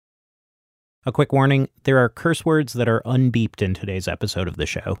A quick warning, there are curse words that are unbeeped in today's episode of the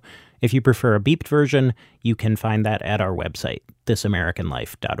show. If you prefer a beeped version, you can find that at our website,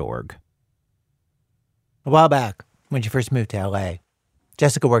 thisamericanlife.org. A while back, when she first moved to L.A.,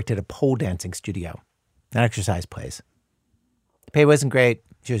 Jessica worked at a pole dancing studio, an exercise place. The pay wasn't great.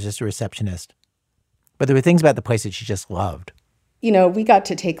 She was just a receptionist. But there were things about the place that she just loved. You know, we got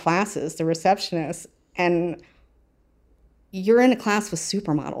to take classes, the receptionists, and you're in a class with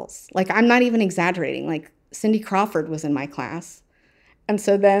supermodels. Like, I'm not even exaggerating. Like, Cindy Crawford was in my class. And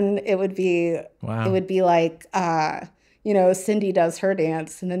so then it would be, Wow. It would be like, Cindy does her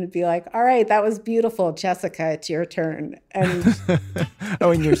dance. And then it'd be like, all right, that was beautiful. Jessica, it's your turn. And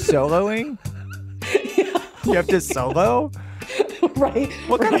Oh, and you're soloing? yeah. You have to solo? Right.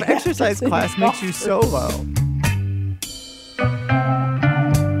 What kind of right exercise after class Cindy makes you Crawford. solo?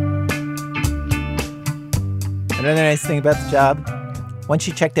 Another nice thing about the job, once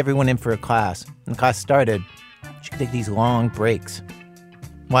she checked everyone in for a class, and the class started, she could take these long breaks.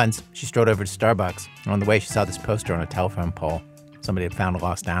 Once, she strolled over to Starbucks, and on the way she saw this poster on a telephone pole. Somebody had found a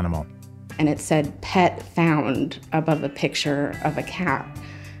lost animal. And it said pet found above a picture of a cat.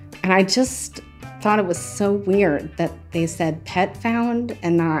 And I just thought it was so weird that they said pet found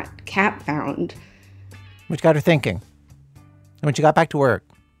and not cat found. Which got her thinking. And when she got back to work,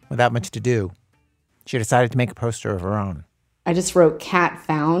 without much to do, she decided to make a poster of her own. I just wrote cat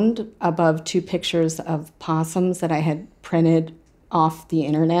found above two pictures of possums that I had printed off the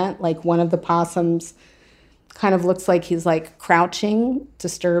internet. Like, one of the possums kind of looks like he's like crouching,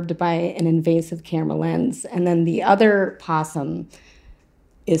 disturbed by an invasive camera lens. And then the other possum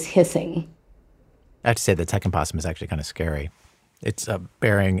is hissing. I have to say the second possum is actually kind of scary. It's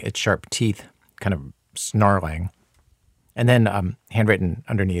baring its sharp teeth, kind of snarling. And then handwritten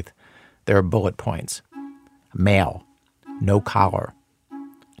underneath, there are bullet points. Male, no collar,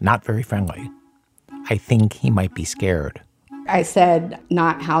 not very friendly. I think he might be scared. I said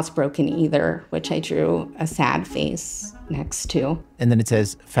not housebroken either, which I drew a sad face next to. And then it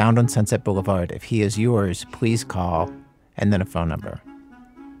says, found on Sunset Boulevard. If he is yours, please call. And then a phone number.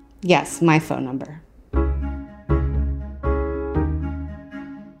 Yes, my phone number.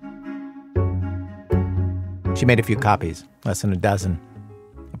 She made a few copies, less than a dozen,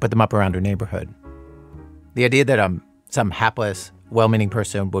 and put them up around her neighborhood. The idea that some hapless, well-meaning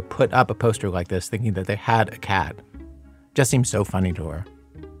person would put up a poster like this thinking that they had a cat just seemed so funny to her.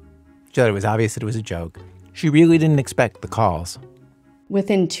 She thought it was obvious that it was a joke. She really didn't expect the calls.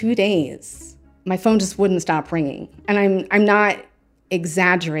 Within 2 days, my phone just wouldn't stop ringing. And I'm not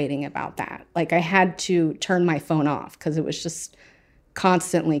exaggerating about that. Like, I had to turn my phone off because it was just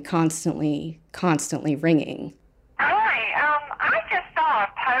constantly ringing. Hi, I just saw a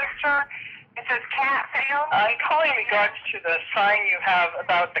poster. It says cat found. I'm calling in regards to the sign you have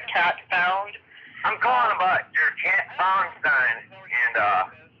about the cat found. I'm calling about your cat found sign, and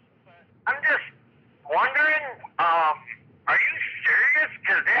I'm just wondering, are you serious?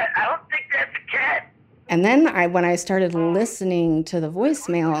 Because I don't think that's a cat. And then when I started listening to the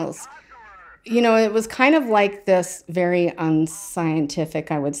voicemails, you know, it was kind of like this very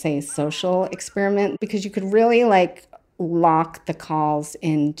unscientific, I would say, social experiment, because you could really like lock the calls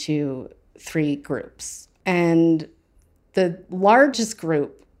into 3 groups. And the largest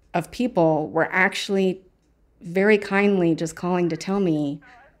group of people were actually very kindly just calling to tell me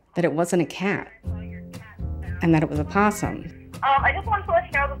that it wasn't a cat and that it was a possum. I just wanted to let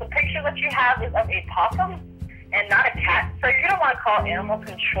you know that the picture that you have is of a possum and not a cat. So you're going to want to call animal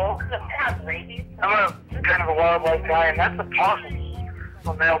control because it has rabies. I'm kind of a wildlife guy, and that's a possum,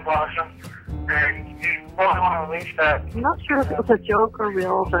 a male possum. And you probably want to release that. I'm not sure if it was a joke or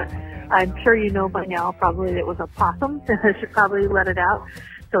real, but I'm sure you know by now probably it was a possum. I should probably let it out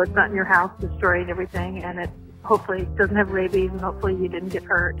so it's not in your house destroying everything, and it hopefully doesn't have rabies, and hopefully you didn't get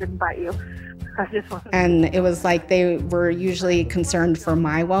hurt, didn't bite you. I just wasn't. And it was like they were usually concerned for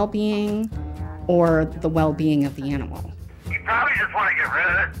my well-being or the well-being of the animal. You probably just want to get rid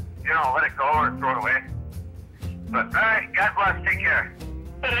of it, let it go or throw it away. But, all right, God bless, take care.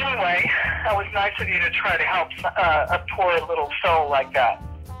 But anyway, that was nice of you to try to help a poor little soul like that.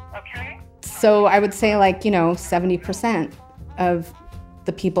 Okay? So I would say 70% of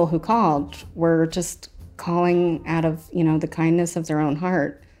the people who called were just calling out of, the kindness of their own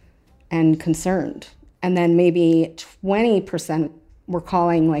heart and concerned. And then maybe 20% were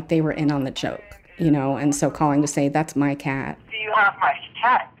calling like they were in on the joke, and so calling to say, that's my cat. Do you have my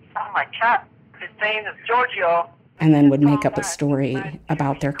cat? Oh, my cat. His name is Giorgio. And then would make up a story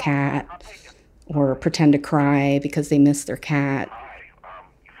about their cat or pretend to cry because they miss their cat.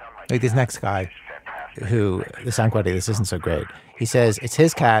 Like this next guy, who, the sound quality of this isn't so great. He says it's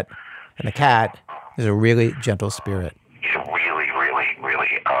his cat, And the cat is a really gentle spirit. He's a really, really, really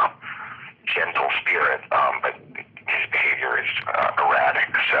gentle spirit, but his behavior is erratic.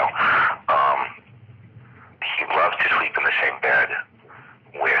 So he loves to sleep in the same bed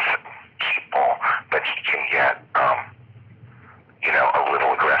with people, but he can get, a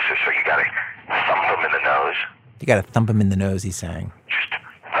little aggressive. So you got to thump him in the nose. You got to thump him in the nose, he's saying. Just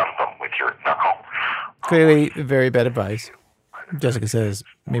thump him with your knuckle. Clearly, very bad advice. Jessica says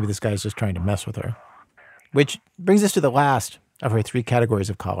maybe this guy's just trying to mess with her. Which brings us to the last of her 3 categories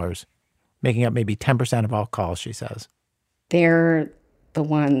of callers, making up maybe 10% of all calls, she says. They're the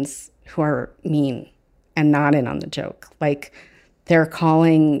ones who are mean and not in on the joke. Like, they're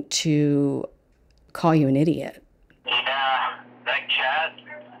calling to call you an idiot. Yeah, that cat,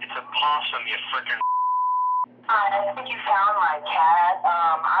 it's a possum, you frickin'. I think you found my cat.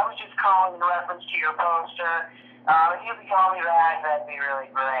 I was just calling in reference to your poster. If you could call me back, that'd be really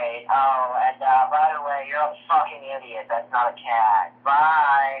great. Oh, and by the way, you're a fucking idiot. That's not a cat.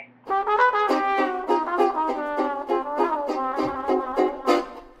 Bye.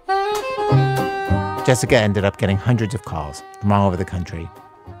 Jessica ended up getting hundreds of calls from all over the country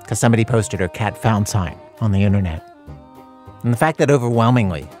because somebody posted her cat found sign on the internet. And the fact that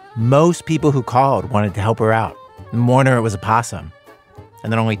overwhelmingly, most people who called wanted to help her out and warn her it was a possum,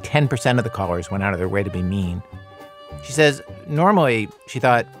 and that only 10% of the callers went out of their way to be mean. She says normally she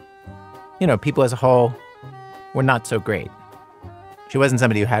thought, people as a whole were not so great. She wasn't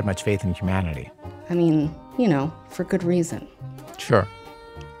somebody who had much faith in humanity. I mean, for good reason. Sure.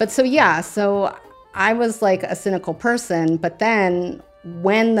 But so I was like a cynical person, but then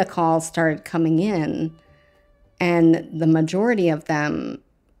when the calls started coming in and the majority of them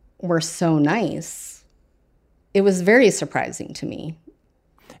were so nice, it was very surprising to me.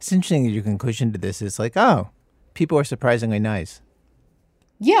 It's interesting that your conclusion to this is like, oh, people are surprisingly nice.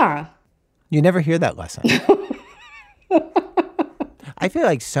 Yeah. You never hear that lesson. I feel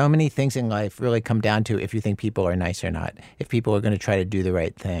like so many things in life really come down to if you think people are nice or not, if people are going to try to do the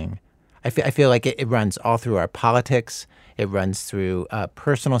right thing. I feel like it runs all through our politics. It runs through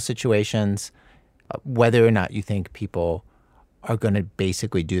personal situations, whether or not you think people are going to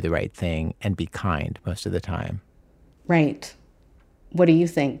basically do the right thing and be kind most of the time. Right. What do you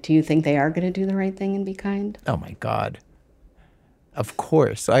think? Do you think they are going to do the right thing and be kind? Oh, my God. Of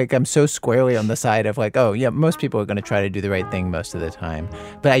course. Like, I'm so squarely on the side of like, oh, yeah, most people are going to try to do the right thing most of the time.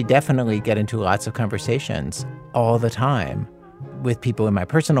 But I definitely get into lots of conversations all the time with people in my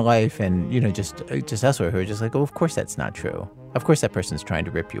personal life and, just elsewhere who are just like, oh, of course that's not true. Of course that person's trying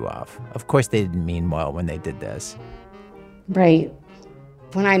to rip you off. Of course they didn't mean well when they did this. Right.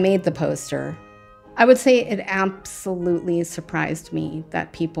 When I made the poster, I would say it absolutely surprised me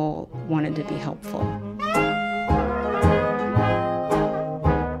that people wanted to be helpful.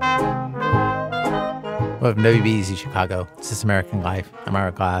 Well, from WBEZ Chicago, it's This American Life. I'm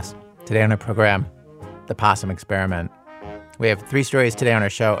Ira Glass. Today on our program, the Possum Experiment. We have 3 stories today on our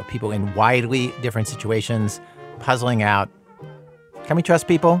show of people in widely different situations, puzzling out, can we trust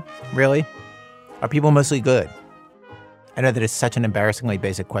people? Really? Are people mostly good? I know that it's such an embarrassingly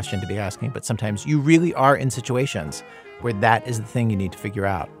basic question to be asking, but sometimes you really are in situations where that is the thing you need to figure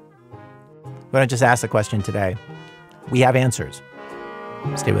out. We don't just ask the question today. We have answers.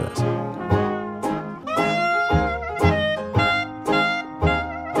 Stay with us.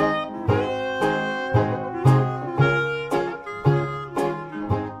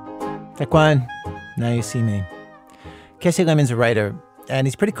 Take one. Now you see me. Casey Lemon's a writer, and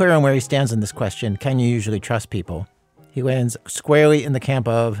he's pretty clear on where he stands on this question. Can you usually trust people? He lands squarely in the camp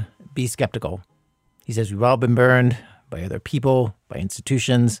of be skeptical. He says we've all been burned by other people, by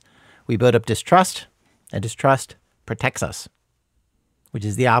institutions. We build up distrust, and distrust protects us, which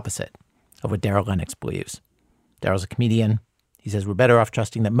is the opposite of what Darryl Lennox believes. Darryl's a comedian. He says we're better off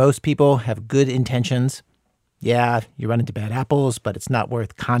trusting that most people have good intentions. Yeah, you run into bad apples, but it's not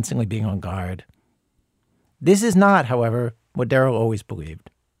worth constantly being on guard. This is not, however, what Darryl always believed.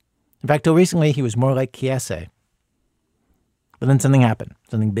 In fact, till recently, he was more like Kiese. But then something happened,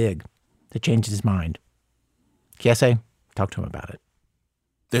 something big, that changed his mind. Kiese, talk to him about it.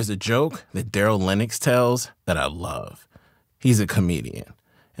 There's a joke that Darryl Lennox tells that I love. He's a comedian,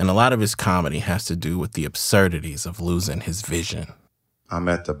 and a lot of his comedy has to do with the absurdities of losing his vision. I'm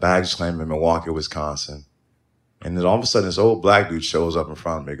at the bag slam in Milwaukee, Wisconsin. And then all of a sudden, this old black dude shows up in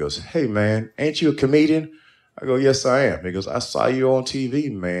front of me. He goes, hey, man, ain't you a comedian? I go, yes, I am. He goes, I saw you on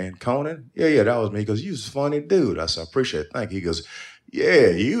TV, man. Conan? Yeah, that was me. He goes, you was a funny dude. I said, I appreciate it. Thank you. He goes, yeah,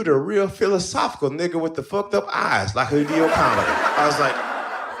 you the real philosophical nigga with the fucked up eyes, like who do your comedy. I was like,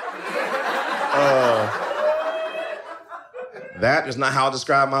 That is not how I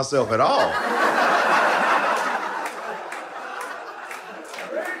describe myself at all.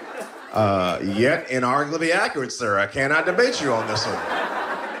 Yet inarguably accurate, sir. I cannot debate you on this one.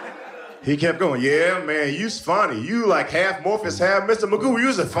 He kept going, yeah, man, you's funny. You like half Morpheus, half Mr. Magoo.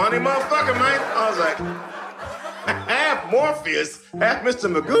 You's a funny motherfucker, man. I was like, half Morpheus, half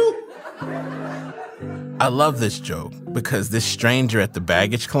Mr. Magoo? I love this joke because this stranger at the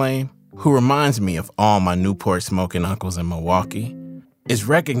baggage claim, who reminds me of all my Newport smoking uncles in Milwaukee, is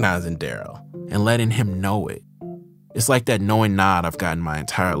recognizing Daryl and letting him know it. It's like that knowing nod I've gotten my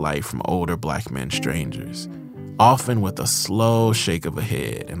entire life from older black men strangers, often with a slow shake of a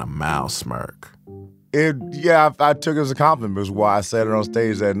head and a mild smirk. I took it as a compliment, is why I said it on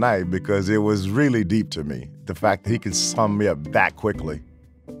stage that night, because it was really deep to me, the fact that he could sum me up that quickly.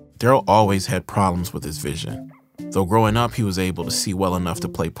 Daryl always had problems with his vision. Though growing up, he was able to see well enough to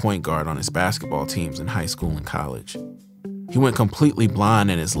play point guard on his basketball teams in high school and college. He went completely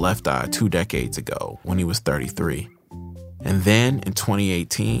blind in his left eye 2 decades ago when he was 33. And then, in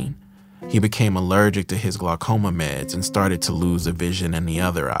 2018, he became allergic to his glaucoma meds and started to lose the vision in the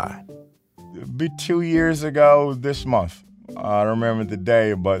other eye. It'd be 2 years ago this month. I don't remember the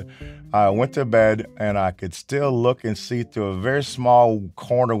day, but I went to bed and I could still look and see through a very small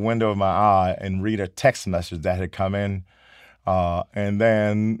corner window of my eye and read a text message that had come in, and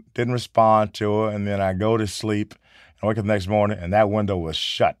then didn't respond to it. And then I go to sleep and wake up the next morning and that window was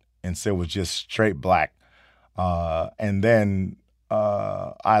shut. And so it was just straight black. And then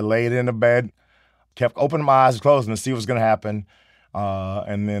I laid in the bed, kept opening my eyes and closing to see what's going to happen.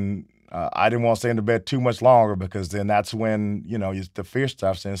 And then I didn't want to stay in the bed too much longer because then that's when, the fear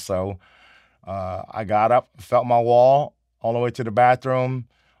stuff's in. So I got up, felt my wall all the way to the bathroom,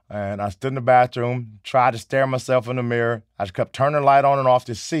 and I stood in the bathroom, tried to stare myself in the mirror. I just kept turning the light on and off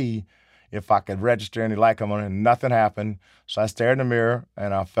to see if I could register any light coming on, and nothing happened. So I stared in the mirror,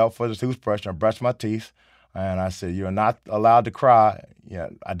 and I felt for the toothbrush, and I brushed my teeth, and I said, "You're not allowed to cry." Yeah,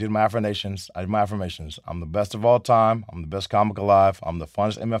 I did my affirmations. I'm the best of all time. I'm the best comic alive. I'm the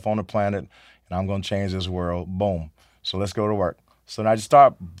funnest MF on the planet, and I'm going to change this world. Boom. So let's go to work. So then I just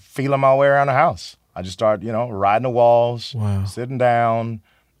start feeling my way around the house. I just start, riding the walls, sitting down,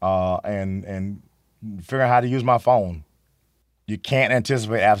 and figuring out how to use my phone. You can't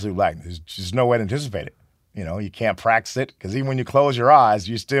anticipate absolute blackness. There's just no way to anticipate it. You can't practice it because even when you close your eyes,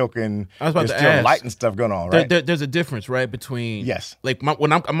 you still can. There's still light and stuff going on, right? There's a difference, right, between like my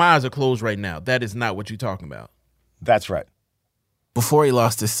eyes are closed right now. That is not what you're talking about. That's right. Before he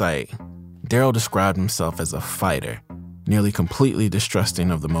lost his sight, Daryl described himself as a fighter, nearly completely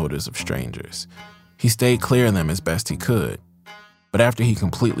distrusting of the motives of strangers. He stayed clear of them as best he could, but after he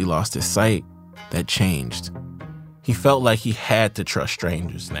completely lost his sight, that changed. He felt like he had to trust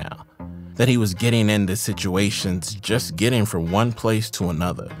strangers now. That he was getting into situations just getting from one place to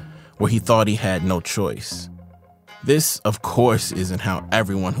another, where he thought he had no choice. This, of course, isn't how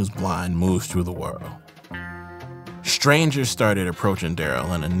everyone who's blind moves through the world. Strangers started approaching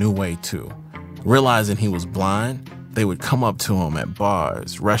Daryl in a new way, too. Realizing he was blind, they would come up to him at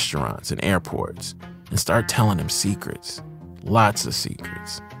bars, restaurants, and airports and start telling him secrets. Lots of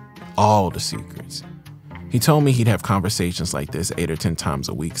secrets. All the secrets. He told me he'd have conversations like this 8 or 10 times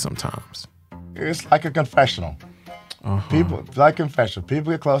a week sometimes. It's like a confessional. People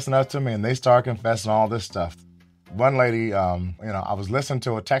get close enough to me and they start confessing all this stuff. One lady, I was listening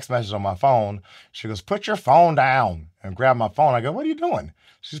to a text message on my phone. She goes, "Put your phone down," and grab my phone. I go, "What are you doing?"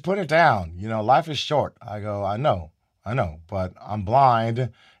 She's, "Put it down. Life is short." I go, I know, but I'm blind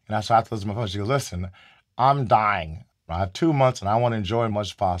and that's why I have to listen to my phone. She goes, "Listen, I'm dying. I have 2 months and I want to enjoy as much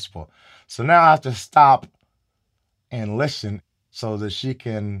as possible. So now I have to stop and listen so that she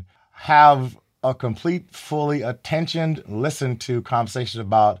can have a complete, fully attentioned listen to conversations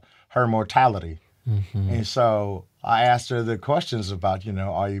about her mortality." Mm-hmm. And so I asked her the questions about,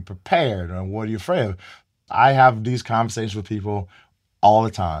 are you prepared or what are you afraid of? I have these conversations with people all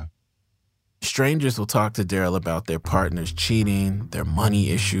the time. Strangers will talk to Daryl about their partners cheating, their money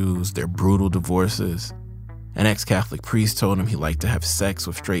issues, their brutal divorces. An ex-Catholic priest told him he liked to have sex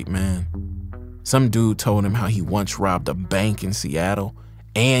with straight men. Some dude told him how he once robbed a bank in Seattle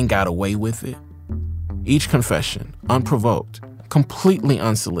and got away with it. Each confession, unprovoked, completely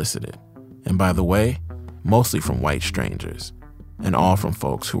unsolicited. And by the way, mostly from white strangers, and all from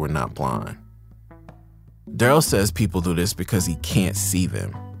folks who were not blind. Daryl says people do this because he can't see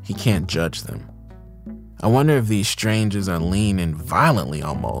them. He can't judge them. I wonder if these strangers are leaning violently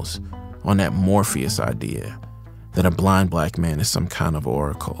almost on that Morpheus idea that a blind black man is some kind of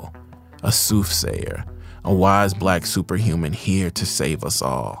oracle, a soothsayer, a wise black superhuman here to save us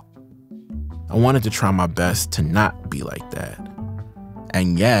all. I wanted to try my best to not be like that.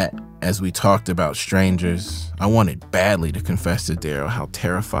 And yet, as we talked about strangers, I wanted badly to confess to Daryl how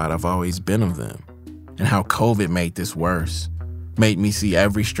terrified I've always been of them, and how COVID made this worse, made me see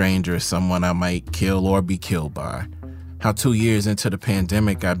every stranger as someone I might kill or be killed by. How 2 years into the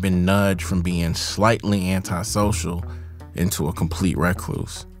pandemic, I've been nudged from being slightly antisocial into a complete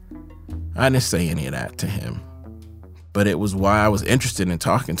recluse. I didn't say any of that to him, but it was why I was interested in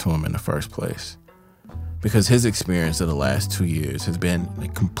talking to him in the first place. Because his experience of the last 2 years has been the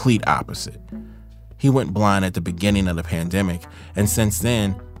complete opposite. He went blind at the beginning of the pandemic, and since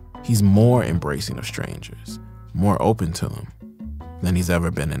then, he's more embracing of strangers, more open to them than he's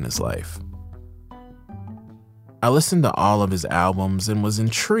ever been in his life. I listened to all of his albums and was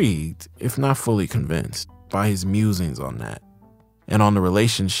intrigued, if not fully convinced, by his musings on that, and on the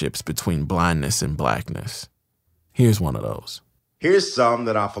relationships between blindness and blackness. Here's one of those. Here's some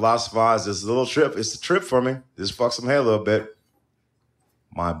that I philosophize. This little trip. It's a trip for me. This fucks some hair a little bit.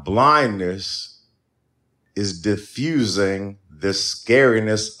 My blindness is diffusing the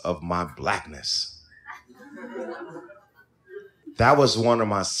scariness of my blackness. That was one of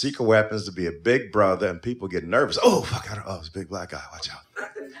my secret weapons, to be a big brother, and people get nervous. Oh, fuck, it's a big black guy, watch out.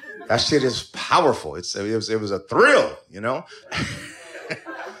 That shit is powerful. It was a thrill, you know?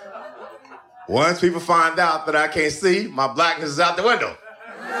 Once people find out that I can't see, my blackness is out the window.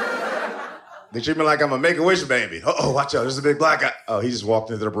 They treat me like I'm a Make-A-Wish baby. Oh, watch out, there's a big black guy. Oh, he just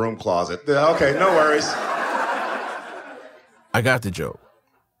walked into the broom closet. Okay, no worries. I got the joke,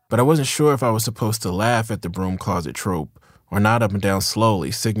 but I wasn't sure if I was supposed to laugh at the broom closet trope or nod up and down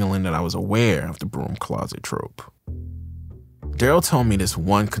slowly, signaling that I was aware of the broom closet trope. Daryl told me this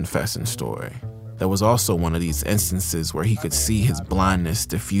one confessing story that was also one of these instances where he could see his blindness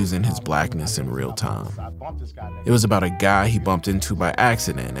diffusing his blackness in real time. It was about a guy he bumped into by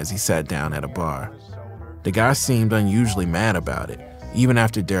accident as he sat down at a bar. The guy seemed unusually mad about it, even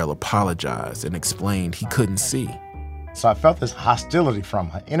after Daryl apologized and explained he couldn't see. So I felt this hostility from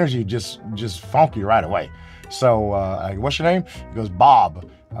her, energy just funky right away. So I go, what's your name? He goes, Bob.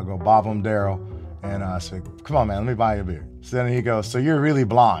 I go, Bob, I'm Daryl. And I said, come on, man, let me buy you a beer. So then he goes, so you're really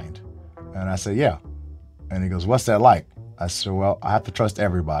blind? And I said, yeah. And he goes, what's that like? I said, well, I have to trust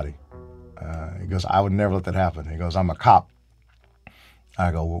everybody. He goes, I would never let that happen. He goes, I'm a cop.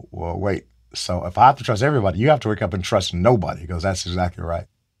 I go, well, wait. So if I have to trust everybody, you have to wake up and trust nobody. He goes, that's exactly right.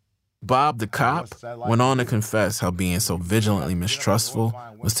 Bob, the cop, went on to confess how being so vigilantly mistrustful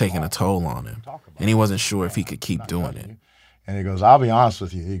was taking a toll on him, and he wasn't sure if he could keep doing it. And he goes, I'll be honest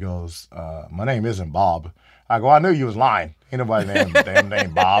with you. He goes, my name isn't Bob. I go, I knew you was lying. Ain't nobody named damn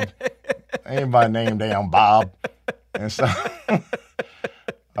name Bob. Ain't nobody named damn Bob. And so,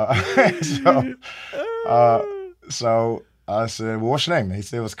 so I said, well, what's your name? And he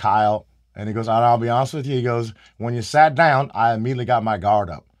said it was Kyle. And he goes, I'll be honest with you. He goes, when you sat down, I immediately got my guard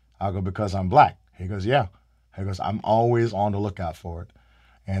up. I go, because I'm black. He goes, yeah. He goes, I'm always on the lookout for it.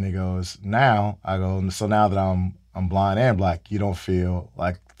 And he goes, now, I go, so now that I'm blind and black, you don't feel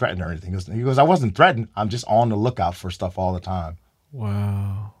like threatened or anything. He goes, I wasn't threatened. I'm just on the lookout for stuff all the time.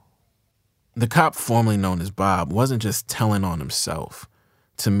 Wow. The cop, formerly known as Bob, wasn't just telling on himself.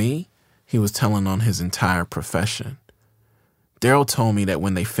 To me, he was telling on his entire profession. Daryl told me that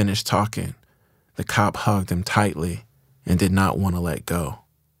when they finished talking, the cop hugged him tightly and did not want to let go.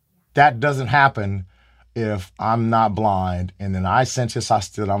 That doesn't happen if I'm not blind, and then I sense his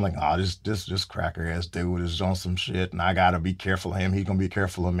hostility. I'm like, oh, this cracker ass dude is on some shit, and I gotta be careful of him. He's gonna be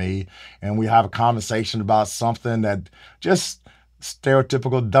careful of me. And we have a conversation about something that just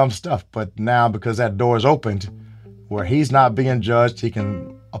stereotypical dumb stuff. But now, because that door is opened, where he's not being judged, he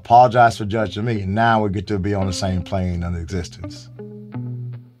can apologize for judging me. And now we get to be on the same plane of existence.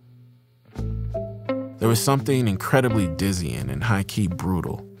 There was something incredibly dizzying and high-key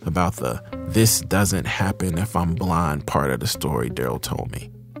brutal about the "this doesn't happen if I'm blind" part of the story Daryl told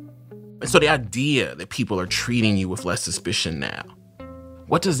me. So the idea that people are treating you with less suspicion now,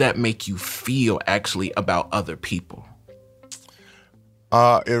 what does that make you feel actually about other people?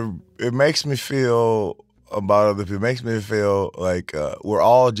 It makes me feel about other people. It makes me feel like we're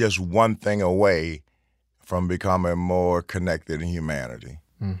all just one thing away from becoming more connected in humanity.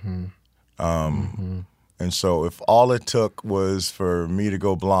 Mm-hmm. And so if all it took was for me to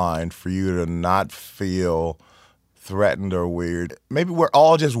go blind, for you to not feel threatened or weird, maybe we're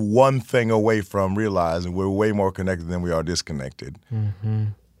all just one thing away from realizing we're way more connected than we are disconnected. Mm-hmm.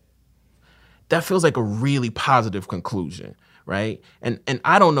 That feels like a really positive conclusion, right? And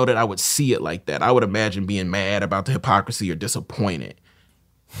I don't know that I would see it like that. I would imagine being mad about the hypocrisy or disappointed.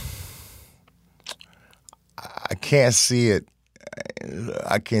 I can't see it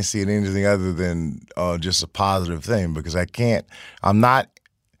I can't see it anything other than just a positive thing, because I'm not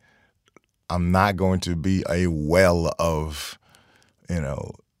going to be a well of,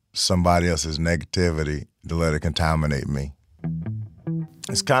 somebody else's negativity to let it contaminate me.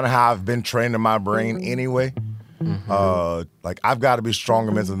 It's kind of how I've been trained in my brain anyway. I've got to be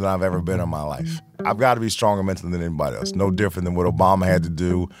stronger mentally than I've ever been in my life. I've got to be stronger mentally than anybody else. No different than what Obama had to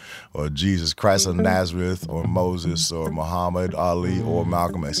do, or Jesus Christ of Nazareth, or Moses, or Muhammad Ali, or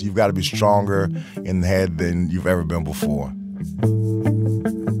Malcolm X. You've got to be stronger in the head than you've ever been before.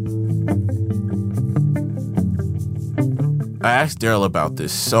 I asked Daryl about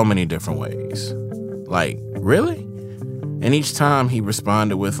this so many different ways. Like, really? And each time he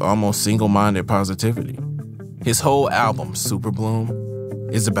responded with almost single-minded positivity. His whole album, Super Bloom,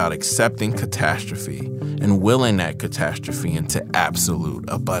 is about accepting catastrophe and willing that catastrophe into absolute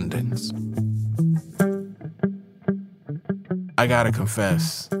abundance. I gotta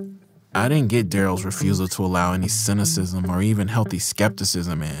confess, I didn't get Daryl's refusal to allow any cynicism or even healthy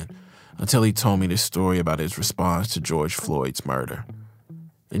skepticism in until he told me this story about his response to George Floyd's murder.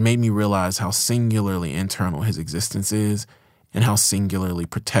 It made me realize how singularly internal his existence is and how singularly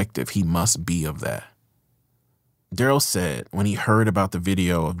protective he must be of that. Daryl said when he heard about the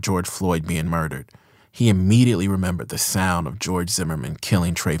video of George Floyd being murdered, he immediately remembered the sound of George Zimmerman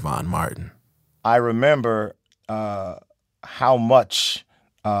killing Trayvon Martin. I remember how much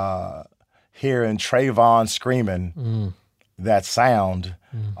hearing Trayvon screaming that sound,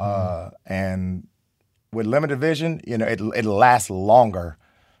 and with limited vision, it lasts longer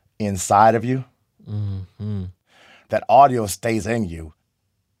inside of you. That audio stays in you.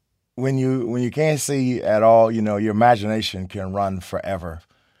 When you can't see at all, your imagination can run forever.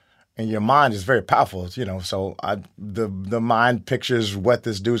 And your mind is very powerful, so the mind pictures what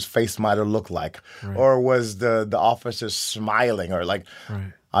this dude's face might have looked like. Right. Or was the officer smiling, or like,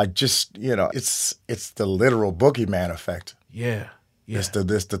 right. I just, it's the literal boogeyman effect. Yeah. It's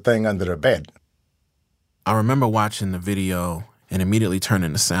the thing under the bed. I remember watching the video and immediately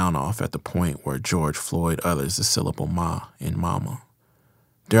turning the sound off at the point where George Floyd utters the syllable ma in mama.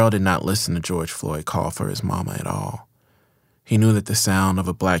 Daryl did not listen to George Floyd call for his mama at all. He knew that the sound of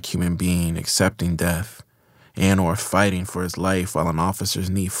a black human being accepting death and or fighting for his life while an officer's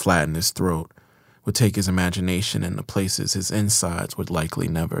knee flattened his throat would take his imagination into places his insides would likely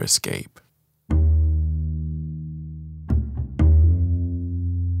never escape.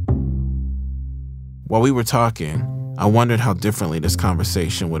 While we were talking, I wondered how differently this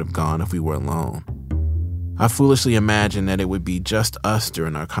conversation would have gone if we were alone. I foolishly imagined that it would be just us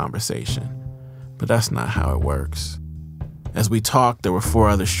during our conversation, but that's not how it works. As we talked, there were 4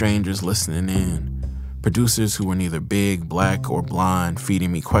 other strangers listening in, producers who were neither big, black, or blind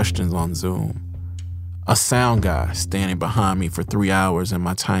feeding me questions on Zoom, a sound guy standing behind me for 3 hours in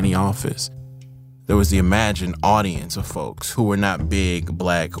my tiny office. There was the imagined audience of folks who were not big,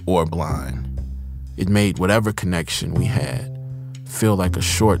 black, or blind. It made whatever connection we had feel like a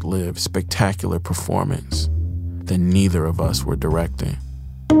short-lived, spectacular performance that neither of us were directing.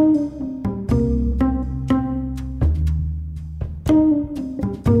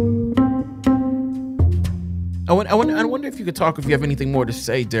 I wonder if you could talk, if you have anything more to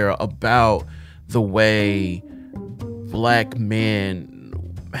say, Daryl, about the way black men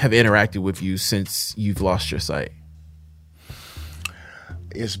have interacted with you since you've lost your sight.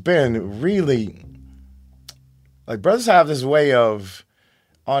 It's been really... brothers have this way of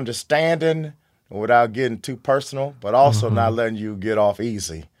understanding without getting too personal, but also not letting you get off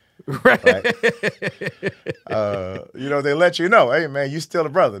easy. Right. They let you know, hey, man, you still a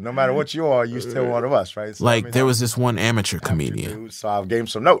brother. No matter what you are, you still one of us, right? So, there was this one amateur comedian. Dude, so I gave him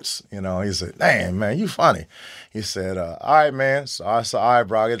some notes. He said, damn, man, you funny. He said, all right, man. So I said, all right,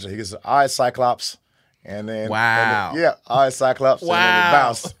 bro. He said, all right, Cyclops. And then, wow. All right, Cyclops. Wow. And then it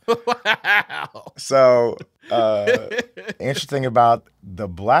bounced. Wow. So, interesting about the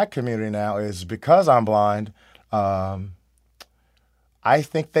black community now is because I'm blind, I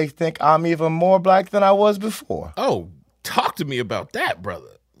think they think I'm even more black than I was before. Oh, talk to me about that,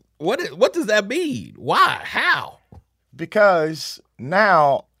 brother. What does that mean? Why? How? Because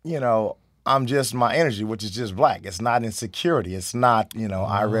now, I'm just my energy, which is just black. It's not insecurity. It's not,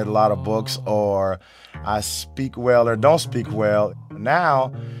 I read a lot of books or I speak well or don't speak well.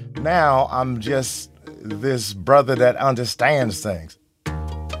 Now I'm just this brother that understands things.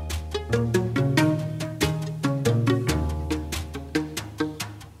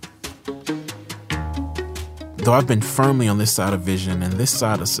 Though I've been firmly on this side of vision and this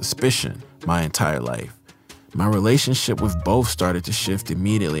side of suspicion my entire life, my relationship with both started to shift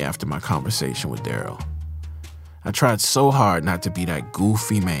immediately after my conversation with Daryl. I tried so hard not to be that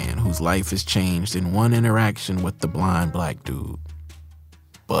goofy man whose life is changed in one interaction with the blind black dude.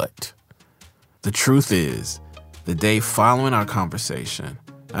 But the truth is, the day following our conversation,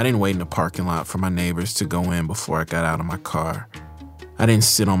 I didn't wait in the parking lot for my neighbors to go in before I got out of my car. I didn't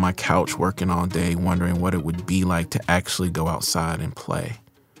sit on my couch working all day wondering what it would be like to actually go outside and play.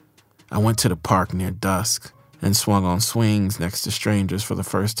 I went to the park near dusk and swung on swings next to strangers for the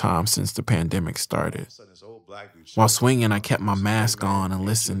first time since the pandemic started. While swinging, I kept my mask on and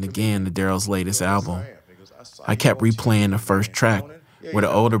listened again to Daryl's latest album. I kept replaying the first track, where the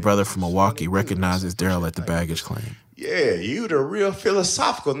older brother from Milwaukee recognizes Daryl at the baggage claim. Yeah, you the real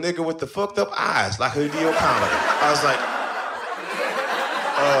philosophical nigga with the fucked up eyes, like Hideo O'Connor. I was like,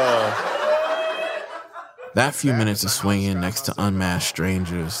 That few minutes of swinging next to unmasked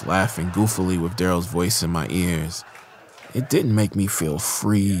strangers, laughing goofily with Daryl's voice in my ears, it didn't make me feel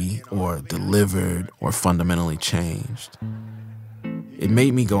free or delivered or fundamentally changed. It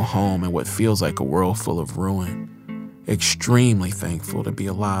made me go home in what feels like a world full of ruin, extremely thankful to be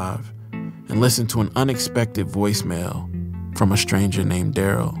alive, and listen to an unexpected voicemail from a stranger named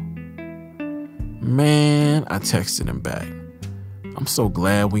Daryl. Man, I texted him back. I'm so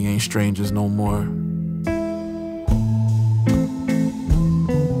glad we ain't strangers no more.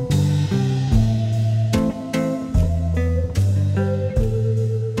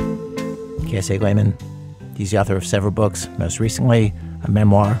 K.S.A. Lehman. He's the author of several books, most recently a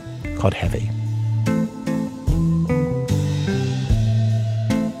memoir called Heavy.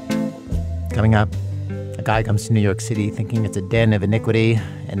 Coming up, a guy comes to New York City thinking it's a den of iniquity,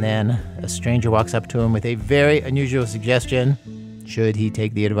 and then a stranger walks up to him with a very unusual suggestion. Should he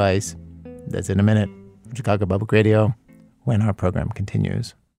take the advice? That's in a minute. Chicago Public Radio, when our program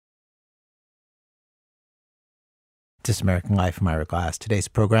continues. This American Life, I'm Ira Glass. Today's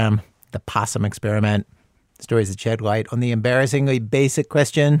program, The Possum Experiment. Stories that shed light on the embarrassingly basic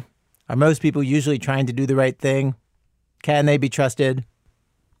question: are most people usually trying to do the right thing? Can they be trusted?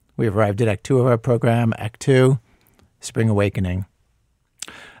 We have arrived at Act 2 of our program, Act 2, Spring Awakening.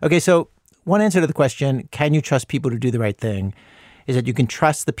 Okay, so one answer to the question, can you trust people to do the right thing, is that you can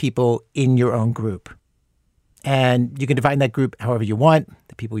trust the people in your own group. And you can define that group however you want,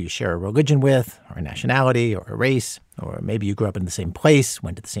 the people you share a religion with, or a nationality, or a race, or maybe you grew up in the same place,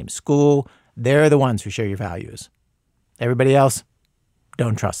 went to the same school. They're the ones who share your values. Everybody else,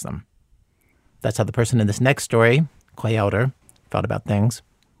 don't trust them. That's how the person in this next story, Clay Elder, felt about things.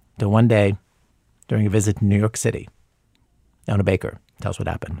 Till one day, during a visit to New York City, Elna Baker tells what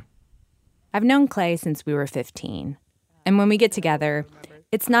happened. I've known Clay since we were 15. And when we get together,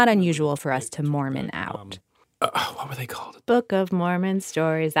 it's not unusual for us to Mormon out. What were they called? Book of Mormon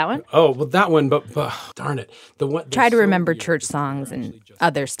Stories. That one? Oh, well, that one, but darn it. Try to remember church songs and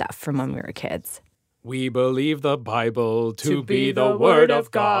other stuff from when we were kids. We believe the Bible to be the Word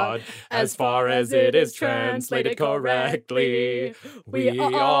of God, as far as it is translated correctly. We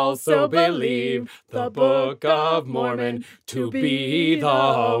also believe the Book of Mormon to be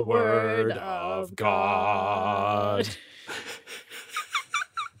the Word of God.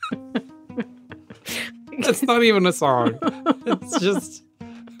 It's not even a song. It's just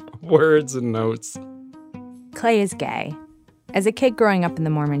words and notes. Clay is gay. As a kid growing up in the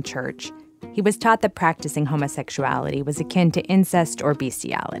Mormon church, he was taught that practicing homosexuality was akin to incest or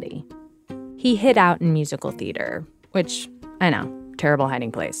bestiality. He hid out in musical theater, which, I know, terrible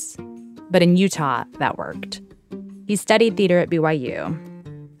hiding place. But in Utah, that worked. He studied theater at BYU.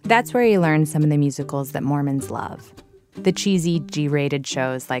 That's where he learned some of the musicals that Mormons love. The cheesy G-rated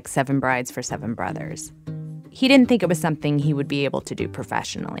shows like Seven Brides for Seven Brothers. He didn't think it was something he would be able to do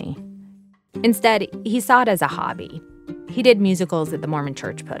professionally. Instead, he saw it as a hobby. He did musicals that the Mormon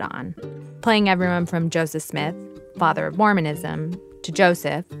church put on, playing everyone from Joseph Smith, father of Mormonism, to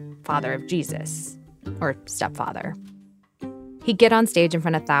Joseph, father of Jesus, or stepfather. He'd get on stage in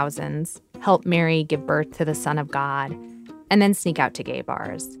front of thousands, help Mary give birth to the Son of God, and then sneak out to gay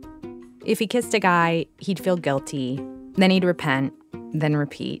bars. If he kissed a guy, he'd feel guilty, then he'd repent, then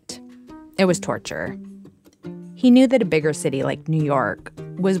repeat. It was torture. He knew that a bigger city like New York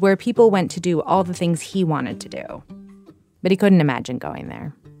was where people went to do all the things he wanted to do. But he couldn't imagine going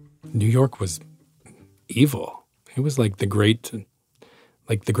there. New York was evil. It was like the great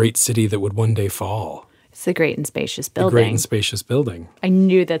city that would one day fall. It's the great and spacious building. The great and spacious building. I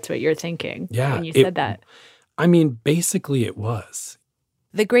knew that's what you're thinking when you said that. I mean, basically it was.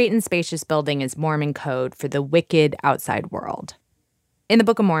 The great and spacious building is Mormon code for the wicked outside world. In the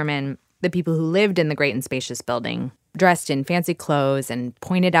Book of Mormon, the people who lived in the great and spacious building dressed in fancy clothes and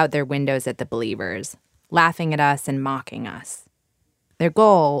pointed out their windows at the believers, laughing at us and mocking us. Their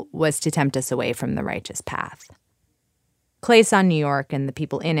goal was to tempt us away from the righteous path. Clay saw New York and the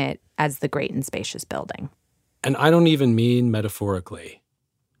people in it as the great and spacious building. And I don't even mean metaphorically.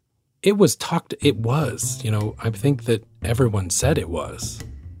 It was, I think that everyone said it was.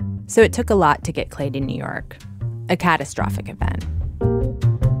 So it took a lot to get Clay to New York, a catastrophic event.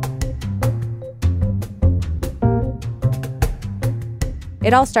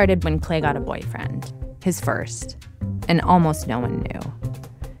 It all started when Clay got a boyfriend, his first, and almost no one knew.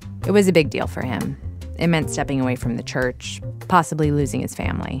 It was a big deal for him. It meant stepping away from the church, possibly losing his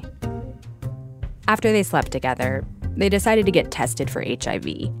family. After they slept together, they decided to get tested for HIV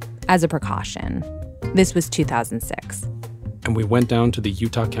as a precaution. This was 2006. And we went down to the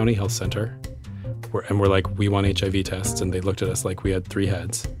Utah County Health Center, and we're like, we want HIV tests, and they looked at us like we had 3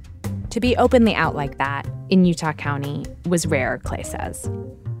 heads. To be openly out like that in Utah County was rare, Clay says.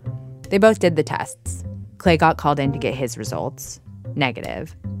 They both did the tests. Clay got called in to get his results,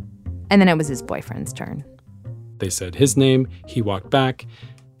 negative. And then it was his boyfriend's turn. They said his name, he walked back,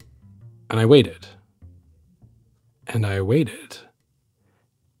 and I waited. And I waited.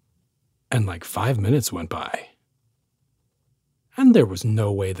 And like 5 minutes went by. And there was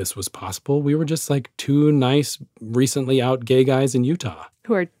no way this was possible. We were just like 2 nice, recently out gay guys in Utah.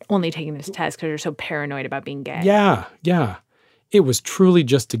 Who are only taking this test because they're so paranoid about being gay. Yeah. It was truly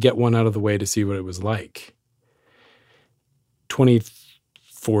just to get one out of the way to see what it was like. 23,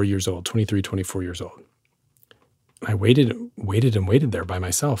 24 years old. I waited there by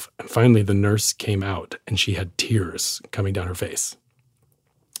myself. And finally the nurse came out and she had tears coming down her face.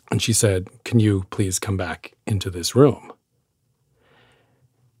 And she said, "Can you please come back into this room?"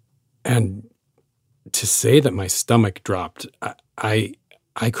 And to say that my stomach dropped, I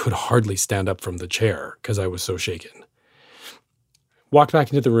could hardly stand up from the chair because I was so shaken. Walked back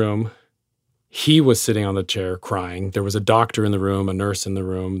into the room. He was sitting on the chair crying. There was a doctor in the room, a nurse in the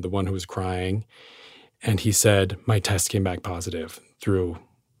room, the one who was crying. And he said, my test came back positive through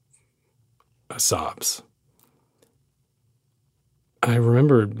sobs. I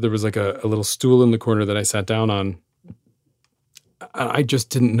remember there was like a little stool in the corner that I sat down on. I just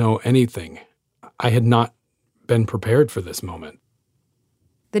didn't know anything. I had not been prepared for this moment.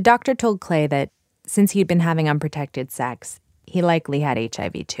 The doctor told Clay that since he'd been having unprotected sex, he likely had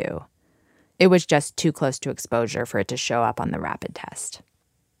HIV too. It was just too close to exposure for it to show up on the rapid test.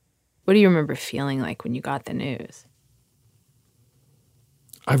 What do you remember feeling like when you got the news?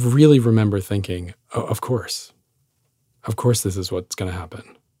 I really remember thinking, oh, of course. Of course this is what's going to happen.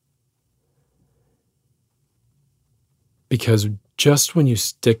 Because just when you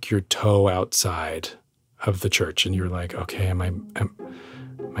stick your toe outside of the church and you're like, okay, am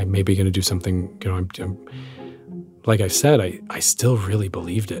I maybe going to do something, I'm like I said, I still really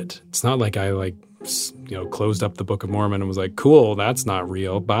believed it. It's not like I closed up the Book of Mormon and was like, cool, that's not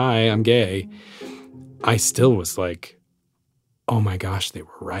real. Bye, I'm gay. I still was like, oh my gosh, they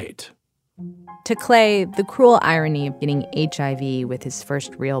were right. To Clay, the cruel irony of getting HIV with his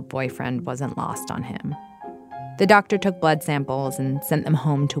first real boyfriend wasn't lost on him. The doctor took blood samples and sent them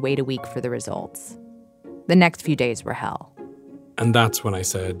home to wait a week for the results. The next few days were hell. And that's when I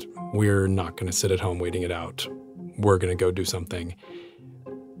said, we're not going to sit at home waiting it out. We're going to go do something.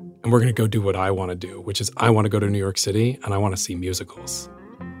 And we're going to go do what I want to do, which is I want to go to New York City and I want to see musicals.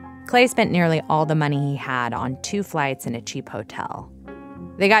 Clay spent nearly all the money he had on 2 flights and a cheap hotel.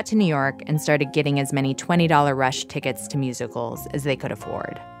 They got to New York and started getting as many $20 rush tickets to musicals as they could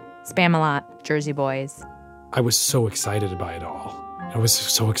afford. Spamalot, Jersey Boys. I was so excited by it all. I was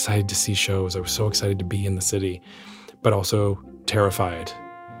so excited to see shows. I was so excited to be in the city, but also terrified.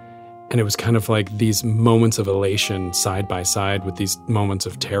 And it was kind of like these moments of elation side by side with these moments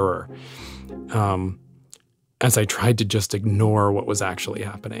of terror, as I tried to just ignore what was actually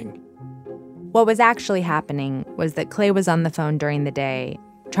happening. What was actually happening was that Clay was on the phone during the day,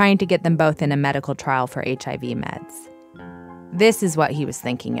 trying to get them both in a medical trial for HIV meds. This is what he was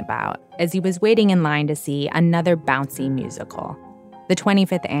thinking about as he was waiting in line to see another bouncy musical, the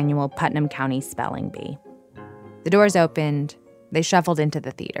 25th annual Putnam County Spelling Bee. The doors opened. They shuffled into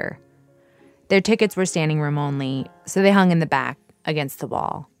the theater. Their tickets were standing room only, so they hung in the back against the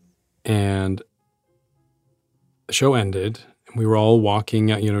wall. And the show ended, and we were all walking,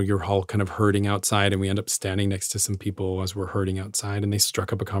 you're all kind of herding outside, and we end up standing next to some people as we're herding outside, and they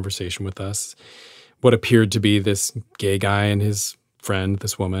struck up a conversation with us. What appeared to be this gay guy and his friend,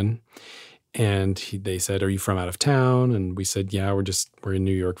 this woman. And they said, are you from out of town? And we said, yeah, we're in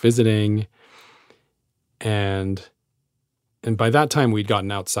New York visiting. And by that time, we'd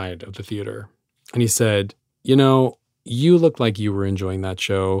gotten outside of the theater. And he said, you look like you were enjoying that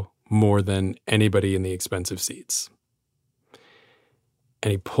show more than anybody in the expensive seats.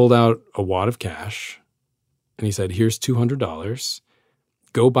 And he pulled out a wad of cash And he said, here's $200.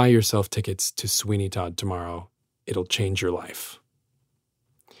 Go buy yourself tickets to Sweeney Todd tomorrow. It'll change your life.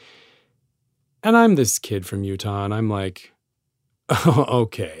 And I'm this kid from Utah, and I'm like, oh,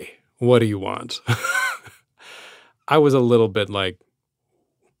 okay, what do you want? I was a little bit like,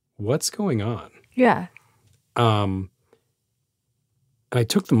 what's going on? Yeah. And I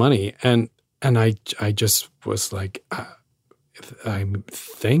took the money, and I just was like,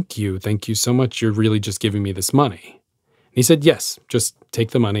 thank you so much. You're really just giving me this money. And he said, yes, just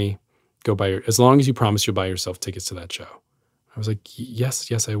take the money, go as long as you promise you'll buy yourself tickets to that show. I was like,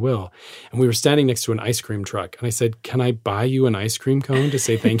 yes, I will. And we were standing next to an ice cream truck, and I said, can I buy you an ice cream cone to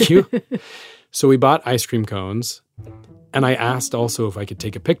say thank you? So we bought ice cream cones, and I asked also if I could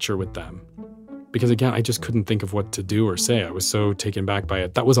take a picture with them. Because again, I just couldn't think of what to do or say. I was so taken back by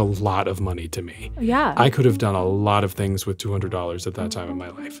it. That was a lot of money to me. Yeah. I could have done a lot of things with $200 at that time in my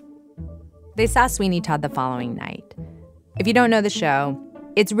life. They saw Sweeney Todd the following night. If you don't know the show,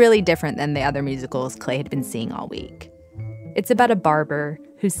 it's really different than the other musicals Clay had been seeing all week. It's about a barber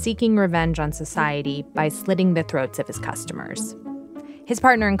who's seeking revenge on society by slitting the throats of his customers. His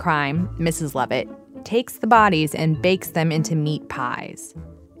partner in crime, Mrs. Lovett, takes the bodies and bakes them into meat pies.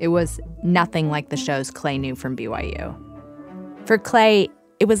 It was nothing like the shows Clay knew from BYU. For Clay,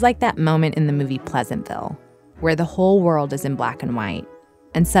 it was like that moment in the movie Pleasantville, where the whole world is in black and white,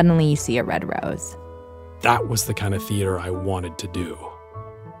 and suddenly you see a red rose. That was the kind of theater I wanted to do.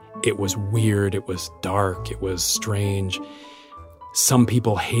 It was weird, it was dark, it was strange. Some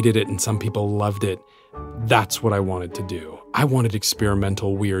people hated it and some people loved it. That's what I wanted to do. I wanted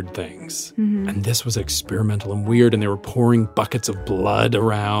experimental, weird things. Mm-hmm. And this was experimental and weird, and they were pouring buckets of blood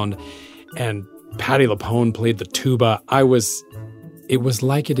around, and Patti LuPone played the tuba. It was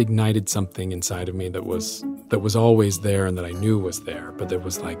like it ignited something inside of me that was always there and that I knew was there, but that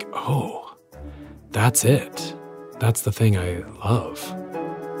was like, oh, that's it. That's the thing I love.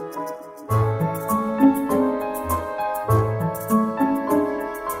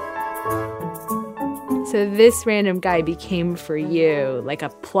 So this random guy became for you like a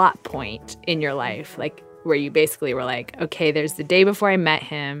plot point in your life, like where you basically were like, okay, there's the day before I met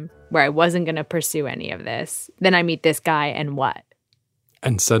him where I wasn't going to pursue any of this. Then I meet this guy and what?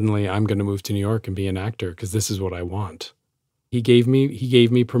 And suddenly I'm going to move to New York and be an actor because this is what I want. He gave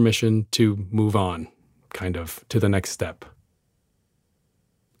me permission to move on, kind of, to the next step.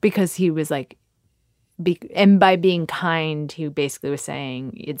 Because he was like, and by being kind, he basically was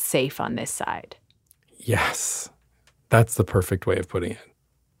saying it's safe on this side. Yes, that's the perfect way of putting it.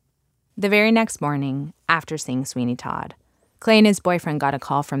 The very next morning, after seeing Sweeney Todd, Clay and his boyfriend got a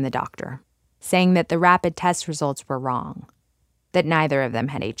call from the doctor saying that the rapid test results were wrong, that neither of them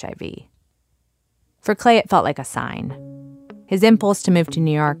had HIV. For Clay, it felt like a sign. His impulse to move to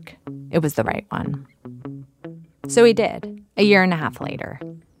New York, it was the right one. So he did, a year and a half later.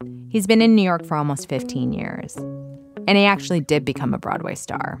 He's been in New York for almost 15 years, and he actually did become a Broadway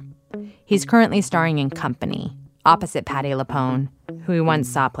star. He's currently starring in Company, opposite Patti LuPone, who he once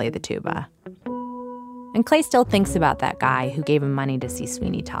saw play the tuba. And Clay still thinks about that guy who gave him money to see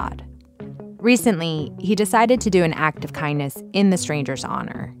Sweeney Todd. Recently, he decided to do an act of kindness in the stranger's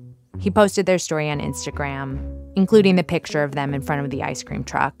honor. He posted their story on Instagram, including the picture of them in front of the ice cream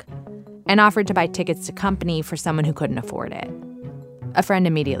truck, and offered to buy tickets to Company for someone who couldn't afford it. A friend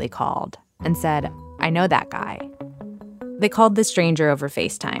immediately called and said, I know that guy. They called the stranger over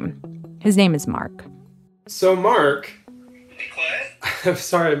FaceTime. His name is Mark. So Mark, Hey, Clay? I'm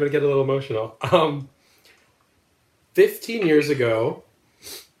sorry, I'm going to get a little emotional. 15 years ago,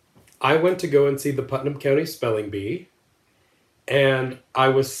 I went to go and see the Putnam County Spelling Bee, and I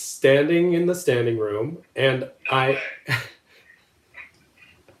was standing in the standing room, and No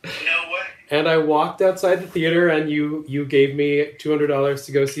way. And I walked outside the theater, and you gave me $200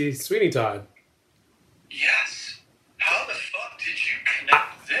 to go see Sweeney Todd. Yes. How the fuck did you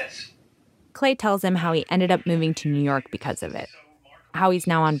connect this? Clay tells him how he ended up moving to New York because of it, how he's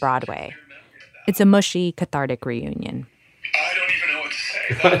now on Broadway. It's a mushy, cathartic reunion. I don't even know what to say.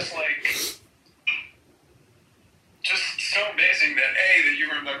 That's like just so amazing that that you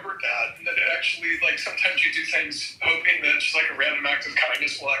remembered that, and that it actually, like, sometimes you do things hoping that just like a random act of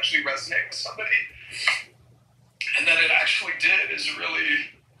kindness will actually resonate with somebody, and that it actually did is really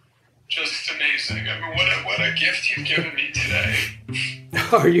just amazing. I mean, what a gift you've given me today.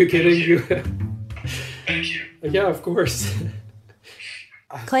 Are you kidding? Thank you. Yeah, of course.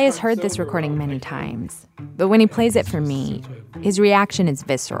 Clay has heard this recording many times, but when he plays it for me, his reaction is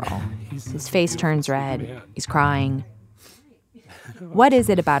visceral. His face turns red. He's crying. What is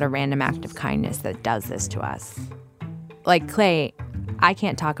it about a random act of kindness that does this to us? Like Clay, I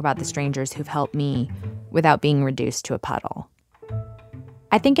can't talk about the strangers who've helped me without being reduced to a puddle.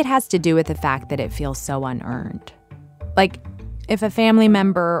 I think it has to do with the fact that it feels so unearned. Like, if a family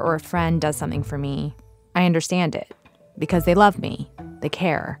member or a friend does something for me, I understand it because they love me, they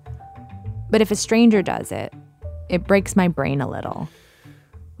care. But if a stranger does it, it breaks my brain a little.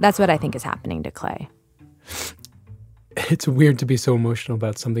 That's what I think is happening to Clay. It's weird to be so emotional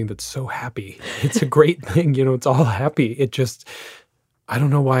about something that's so happy. It's a great thing, it's all happy. It just, I don't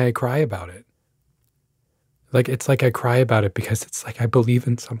know why I cry about it. Like, it's like I cry about it because it's like I believe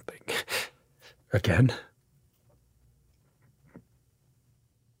in something. Again.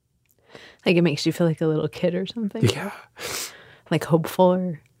 Like it makes you feel like a little kid or something? Yeah. Like hopeful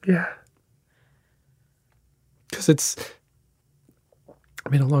or... Yeah. Because it's,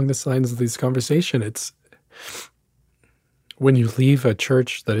 along the lines of this conversation, it's when you leave a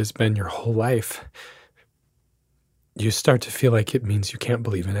church that has been your whole life, you start to feel like it means you can't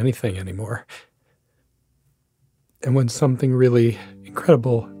believe in anything anymore. And when something really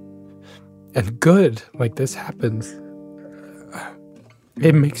incredible and good like this happens,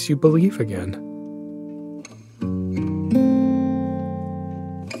 it makes you believe again.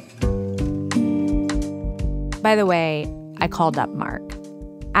 By the way, I called up Mark,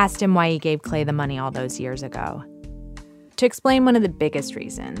 asked him why he gave Clay the money all those years ago. To explain one of the biggest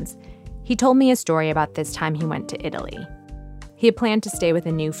reasons, he told me a story about this time he went to Italy. He had planned to stay with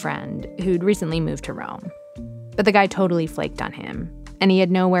a new friend who'd recently moved to Rome. But the guy totally flaked on him, and he had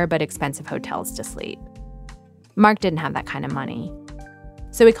nowhere but expensive hotels to sleep. Mark didn't have that kind of money.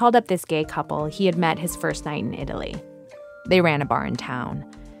 So he called up this gay couple he had met his first night in Italy. They ran a bar in town,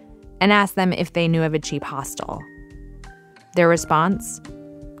 and asked them if they knew of a cheap hostel. Their response?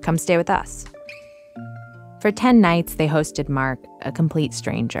 Come stay with us. For 10 nights, they hosted Mark, a complete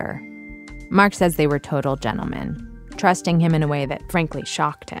stranger. Mark says they were total gentlemen, trusting him in a way that frankly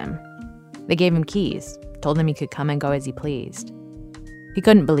shocked him. They gave him keys, told him he could come and go as he pleased. He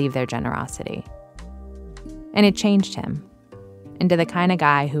couldn't believe their generosity. And it changed him into the kind of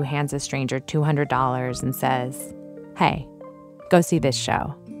guy who hands a stranger $200 and says, "Hey, go see this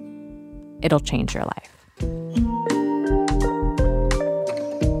show. It'll change your life."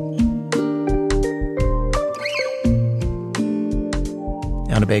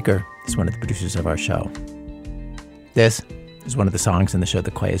 Anna Baker is one of the producers of our show. This is one of the songs in the show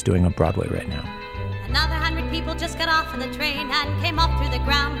that Clay is doing on Broadway right now. Another 100 people just got off of the train and came up through the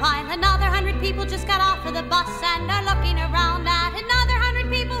ground, while another 100 people just got off of the bus and are looking around at another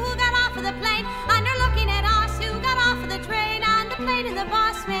 100 people who got off of the plane and are looking at us who got off of the train and the plane and the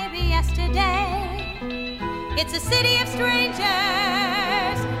bus maybe yesterday. It's a city of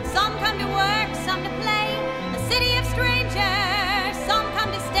strangers. Some come to work, some to play. A city of strangers. Some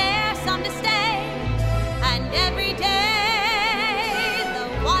come to stare, some to stay. And every day, the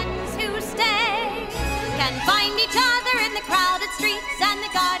ones who stay can find each other in the crowded streets and the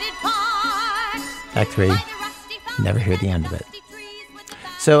guarded parks. Act 3, never hear the end of it.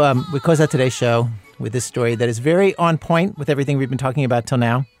 So we close out today's show with this story that is very on point with everything we've been talking about till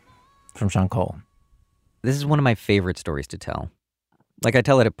now, from Sean Cole. This is one of my favorite stories to tell. Like I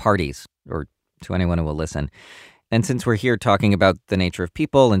tell it at parties, or to anyone who will listen. And since we're here talking about the nature of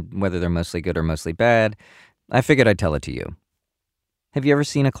people and whether they're mostly good or mostly bad, I figured I'd tell it to you. Have you ever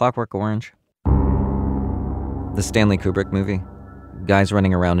seen A Clockwork Orange? The Stanley Kubrick movie? Guys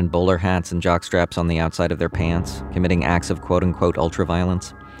running around in bowler hats and jockstraps on the outside of their pants, committing acts of quote-unquote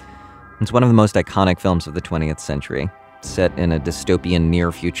ultraviolence. It's one of the most iconic films of the 20th century, set in a dystopian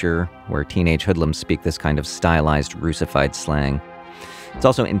near future where teenage hoodlums speak this kind of stylized, Russified slang. It's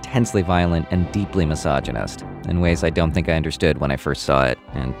also intensely violent and deeply misogynist, in ways I don't think I understood when I first saw it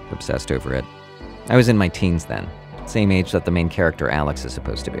and obsessed over it. I was in my teens then, same age that the main character Alex is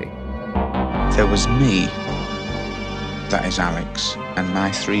supposed to be. There was me, that is Alex, and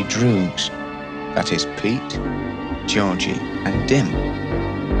my 3 droogs, that is Pete, Georgie, and Dim.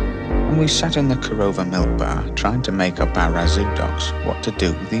 And we sat in the Korova milk bar trying to make up our Razudoks what to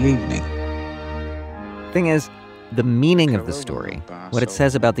do with the evening. Thing is, the meaning of the story, what it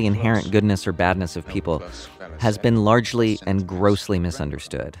says about the inherent goodness or badness of people, has been largely and grossly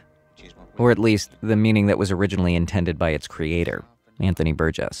misunderstood. Or at least, the meaning that was originally intended by its creator, Anthony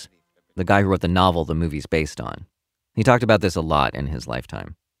Burgess, the guy who wrote the novel the movie's based on. He talked about this a lot in his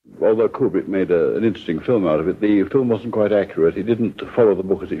lifetime. Although Kubrick made an interesting film out of it, the film wasn't quite accurate. It didn't follow the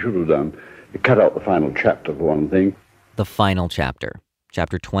book as it should have done. It cut out the final chapter, for one thing. The final chapter,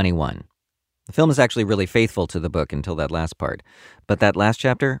 chapter 21. The film is actually really faithful to the book until that last part, but that last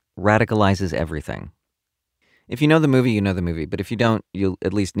chapter radicalizes everything. If you know the movie, you know the movie, but if you don't, you'll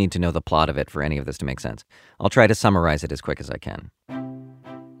at least need to know the plot of it for any of this to make sense. I'll try to summarize it as quick as I can.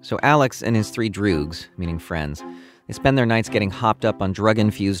 So Alex and his 3 droogs, meaning friends, they spend their nights getting hopped up on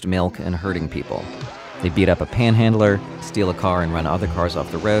drug-infused milk and hurting people. They beat up a panhandler, steal a car, and run other cars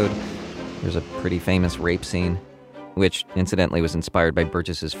off the road. There's a pretty famous rape scene, which incidentally was inspired by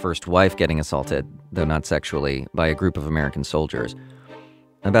Burgess's first wife getting assaulted, though not sexually, by a group of American soldiers.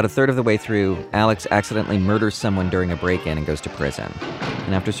 About a third of the way through, Alex accidentally murders someone during a break-in and goes to prison.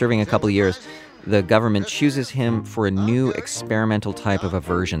 And after serving a couple years, the government chooses him for a new experimental type of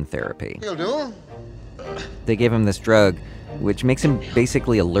aversion therapy. He'll do. They give him this drug, which makes him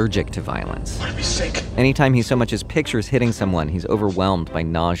basically allergic to violence. I'll be sick. Anytime he so much as pictures hitting someone, he's overwhelmed by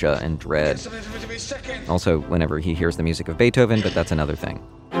nausea and dread. Also, whenever he hears the music of Beethoven, but that's another thing.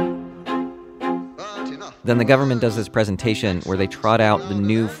 Then the government does this presentation where they trot out the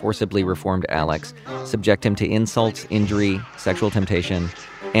new forcibly reformed Alex, subject him to insults, injury, sexual temptation,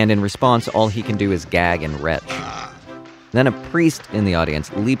 and in response, all he can do is gag and retch. Then a priest in the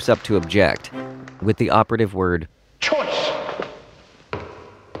audience leaps up to object with the operative word, Choice.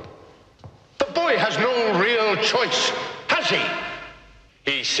 The boy has no real choice, has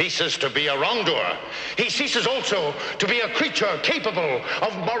he? He ceases to be a wrongdoer. He ceases also to be a creature capable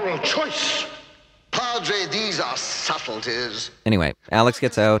of moral choice. Padre, these are subtleties. Anyway, Alex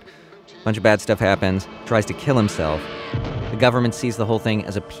gets out, a bunch of bad stuff happens, tries to kill himself. The government sees the whole thing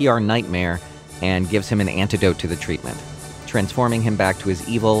as a PR nightmare and gives him an antidote to the treatment, transforming him back to his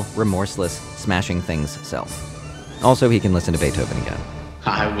evil, remorseless, smashing things self. Also, he can listen to Beethoven again.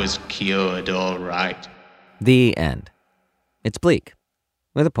 I was cured, all right. The end. It's bleak,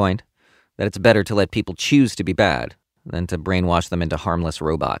 with a point that it's better to let people choose to be bad than to brainwash them into harmless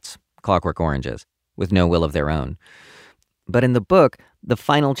robots, clockwork oranges, with no will of their own. But in the book, the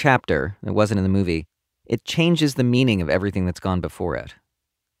final chapter, it wasn't in the movie, it changes the meaning of everything that's gone before it.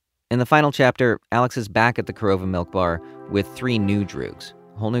 In the final chapter, Alex is back at the Korova Milk Bar with 3 new droogs,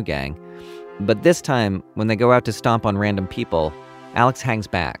 a whole new gang. But this time, when they go out to stomp on random people, Alex hangs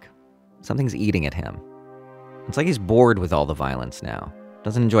back. Something's eating at him. It's like he's bored with all the violence now.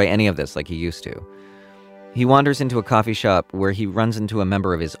 Doesn't enjoy any of this like he used to. He wanders into a coffee shop where he runs into a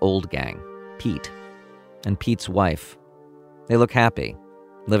member of his old gang, Pete, and Pete's wife. They look happy,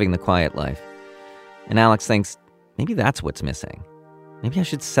 living the quiet life. And Alex thinks, maybe that's what's missing. Maybe I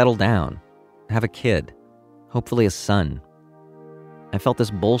should settle down, have a kid, hopefully a son. I felt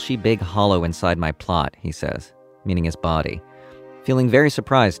this bullshit big hollow inside my plot, he says, meaning his body, feeling very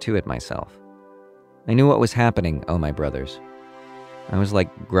surprised too at myself. I knew what was happening, oh my brothers. I was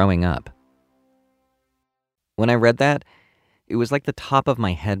like growing up. When I read that, it was like the top of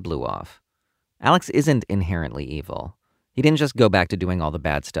my head blew off. Alex isn't inherently evil. He didn't just go back to doing all the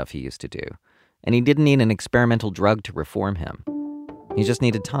bad stuff he used to do. And he didn't need an experimental drug to reform him. He just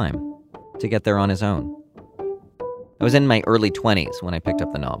needed time to get there on his own. I was in my early 20s when I picked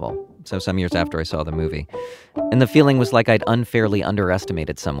up the novel, so some years after I saw the movie. And the feeling was like I'd unfairly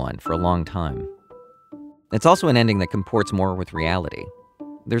underestimated someone for a long time. It's also an ending that comports more with reality.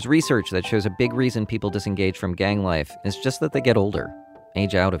 There's research that shows a big reason people disengage from gang life is just that they get older,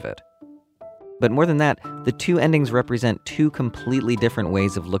 age out of it. But more than that, the 2 endings represent 2 completely different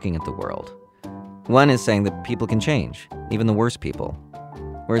ways of looking at the world. One is saying that people can change, even the worst people,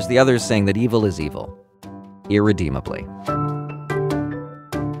 whereas the other is saying that evil is evil, irredeemably.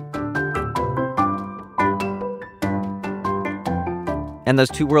 And those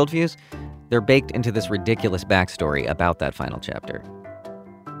 2 worldviews, they're baked into this ridiculous backstory about that final chapter.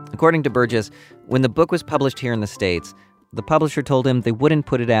 According to Burgess, when the book was published here in the States, the publisher told him they wouldn't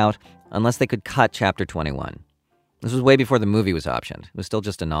put it out unless they could cut chapter 21. This was way before the movie was optioned. It was still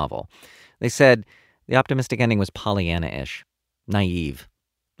just a novel. They said the optimistic ending was Pollyanna-ish, naive,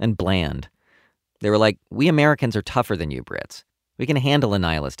 and bland. They were like, we Americans are tougher than you Brits. We can handle a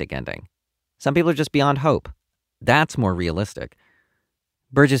nihilistic ending. Some people are just beyond hope. That's more realistic.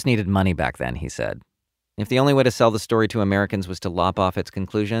 Burgess needed money back then, he said. If the only way to sell the story to Americans was to lop off its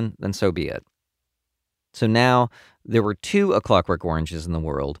conclusion, then so be it. So now, there were 2 A Clockwork Oranges in the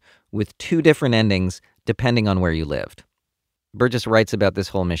world, with 2 different endings depending on where you lived. Burgess writes about this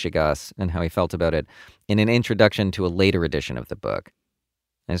whole mishigas and how he felt about it in an introduction to a later edition of the book.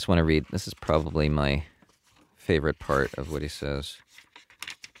 I just want to read, this is probably my favorite part of what he says.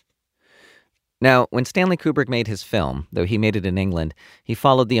 Now, when Stanley Kubrick made his film, though he made it in England, he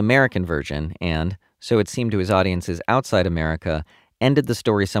followed the American version and, so it seemed to his audiences outside America, ended the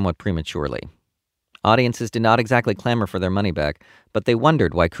story somewhat prematurely. Audiences did not exactly clamor for their money back, but they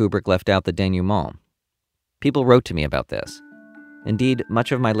wondered why Kubrick left out the denouement. People wrote to me about this. Indeed,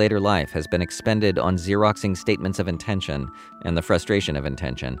 much of my later life has been expended on Xeroxing statements of intention and the frustration of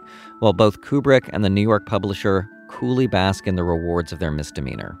intention, while both Kubrick and the New York publisher coolly bask in the rewards of their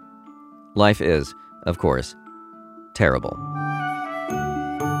misdemeanor. Life is, of course, terrible.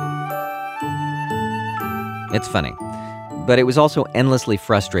 It's funny, but it was also endlessly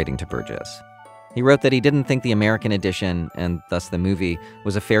frustrating to Burgess. He wrote that he didn't think the American edition, and thus the movie,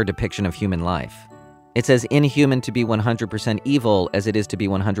 was a fair depiction of human life. It's as inhuman to be 100% evil as it is to be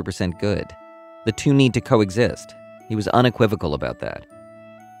 100% good. The two need to coexist. He was unequivocal about that.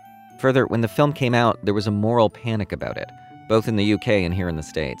 Further, when the film came out, there was a moral panic about it, both in the UK and here in the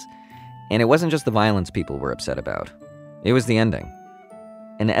States. And it wasn't just the violence people were upset about. It was the ending.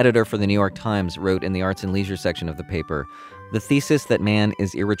 An editor for the New York Times wrote in the arts and leisure section of the paper, "The thesis that man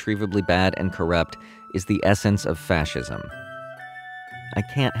is irretrievably bad and corrupt is the essence of fascism." I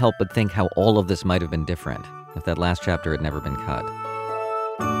can't help but think how all of this might have been different if that last chapter had never been cut.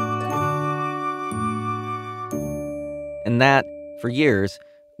 And that, for years,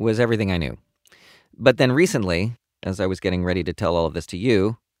 was everything I knew. But then recently, as I was getting ready to tell all of this to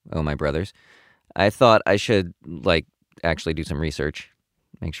you, oh my brothers, I thought I should, actually do some research,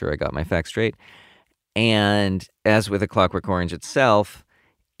 make sure I got my facts straight. And as with A Clockwork Orange itself,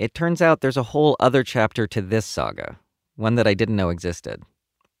 it turns out there's a whole other chapter to this saga, one that I didn't know existed.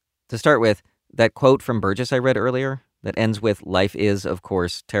 To start with, that quote from Burgess I read earlier, that ends with, "Life is, of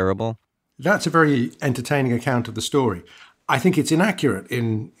course, terrible." That's a very entertaining account of the story. I think it's inaccurate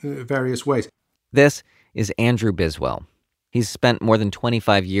in various ways. This is Andrew Biswell. He's spent more than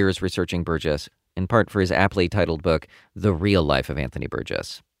 25 years researching Burgess, in part for his aptly titled book, The Real Life of Anthony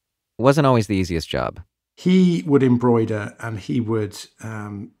Burgess. It wasn't always the easiest job. He would embroider and he would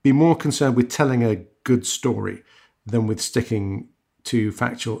be more concerned with telling a good story than with sticking to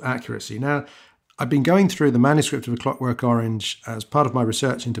factual accuracy. Now, I've been going through the manuscript of A Clockwork Orange as part of my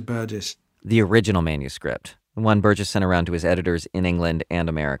research into Burgess. The original manuscript, the one Burgess sent around to his editors in England and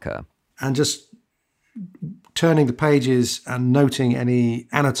America. And just turning the pages and noting any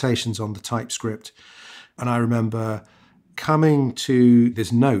annotations on the typescript. And I remember coming to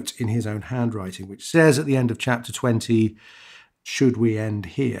this note in his own handwriting, which says at the end of chapter 20, "Should we end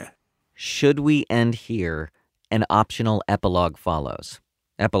here?" Should we end here? An optional epilogue follows.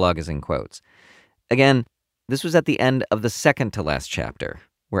 Epilogue is in quotes. Again, this was at the end of the second to last chapter,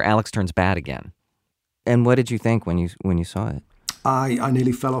 where Alex turns bad again. And what did you think when you saw it? I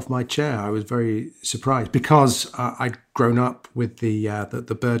nearly fell off my chair. I was very surprised because I'd grown up with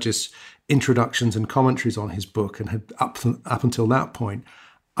the Burgess introductions and commentaries on his book, and had up until that point,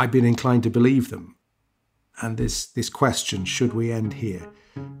 I'd been inclined to believe them. And this question, should we end here?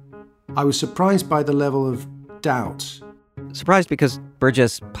 I was surprised by the level of doubt. Surprised because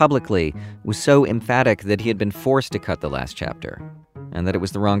Burgess publicly was so emphatic that he had been forced to cut the last chapter, and that it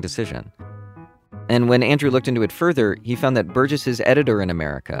was the wrong decision. And when Andrew looked into it further, he found that Burgess's editor in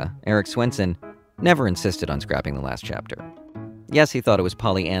America, Eric Swenson, never insisted on scrapping the last chapter. Yes, he thought it was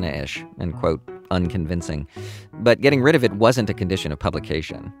Pollyanna-ish and, quote, unconvincing, but getting rid of it wasn't a condition of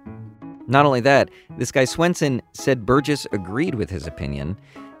publication. Not only that, this guy Swenson said Burgess agreed with his opinion,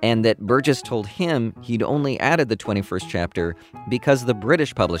 and that Burgess told him he'd only added the 21st chapter because the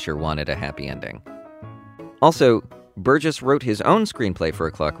British publisher wanted a happy ending. Also, Burgess wrote his own screenplay for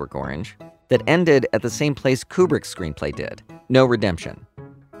A Clockwork Orange that ended at the same place Kubrick's screenplay did, no redemption.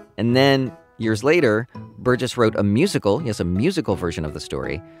 And then, years later, Burgess wrote a musical version of the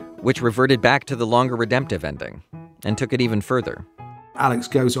story, which reverted back to the longer redemptive ending, and took it even further. Alex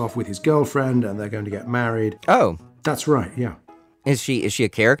goes off with his girlfriend and they're going to get married. Oh. That's right, yeah. Is she a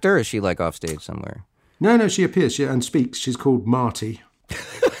character, or is she off stage somewhere? No, she appears and speaks. She's called Marty.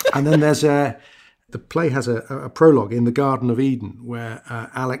 And then there's the play has a prologue in the Garden of Eden where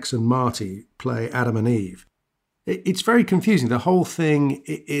Alex and Marty play Adam and Eve. It's very confusing. The whole thing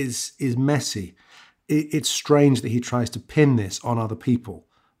is messy. It's strange that he tries to pin this on other people,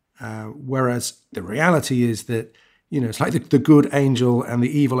 whereas the reality is that, it's like the good angel and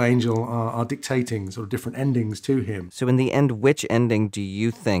the evil angel are dictating sort of different endings to him. So in the end, which ending do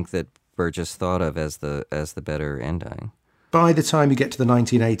you think that Burgess thought of as the better ending? By the time you get to the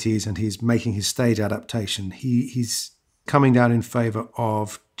 1980s and he's making his stage adaptation, he's coming down in favour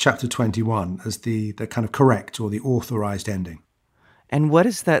of chapter 21 as the kind of correct or the authorised ending. And what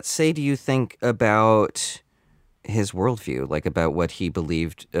does that say, do you think, about his worldview, about what he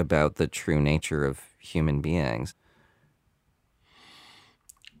believed about the true nature of human beings?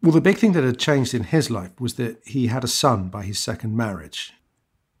 Well, the big thing that had changed in his life was that he had a son by his second marriage,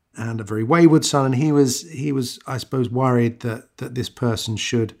 and a very wayward son. And he was, I suppose, worried that this person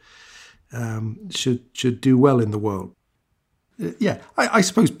should do well in the world. I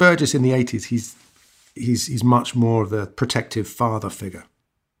suppose Burgess in the 80s, he's much more of the protective father figure.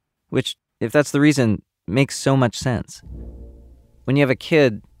 Which, if that's the reason, makes so much sense. When you have a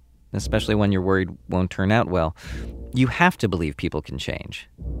kid, especially when you're worried won't turn out well, you have to believe people can change.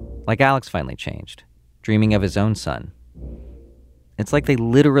 Like Alex finally changed, dreaming of his own son. It's like they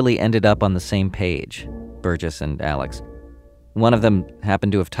literally ended up on the same page, Burgess and Alex. One of them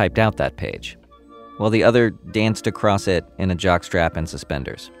happened to have typed out that page, while the other danced across it in a jockstrap and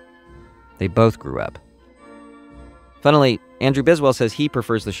suspenders. They both grew up. Funnily, Andrew Biswell says he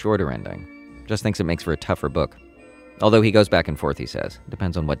prefers the shorter ending, just thinks it makes for a tougher book. Although he goes back and forth, he says.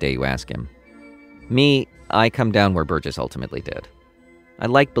 Depends on what day you ask him. Me, I come down where Burgess ultimately did. I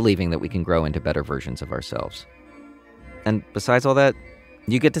like believing that we can grow into better versions of ourselves. And besides all that,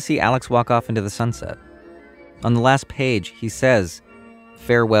 you get to see Alex walk off into the sunset. On the last page, he says,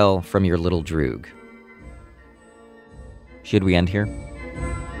 "Farewell from your little droog." Should we end here?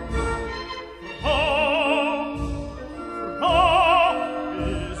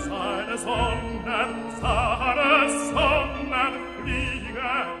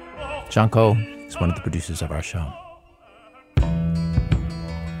 John Cole is one of the producers of our show.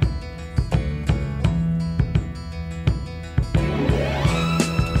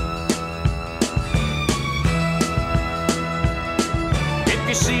 If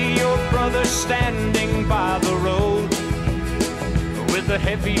you see your brother standing by the road with a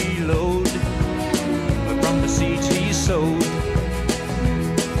heavy load from the seeds he sowed,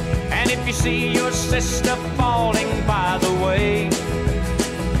 and if you see your sister falling by the way,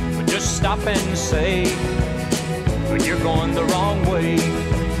 just stop and say, but you're going the wrong way.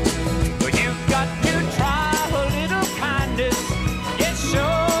 But you've got to try a little kindness. Yes, show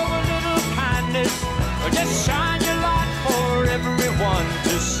a little kindness. Or just shine your light for everyone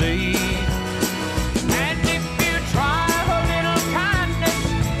to see. And if you try a little kindness,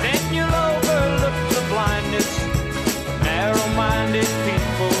 then you'll overlook the blindness. Narrow-minded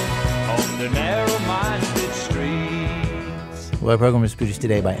people on the narrow-minded streets. Well, our program was produced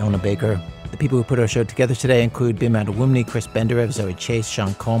today by Elna Baker. The people who put our show together today include Bim Adewumne, Chris Benderev, Zoe Chase,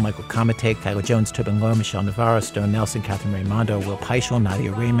 Sean Cole, Michael Kamate, Kyla Jones, Tobin Lohr, Michelle Navarro, Stone Nelson, Catherine Raimondo, Will Peischel,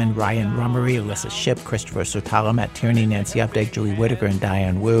 Nadia Raymond, Ryan Rummery, Alyssa Shipp, Christopher Sotalo, Matt Tierney, Nancy Updike, Julie Whitaker, and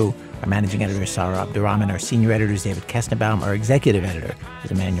Diane Wu. Our managing editor is Sarah Abdurrahman. Our senior editor is David Kestenbaum. Our executive editor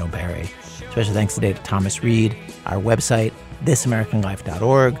is Emmanuel Barry. Special thanks today to Thomas Reed. Our website,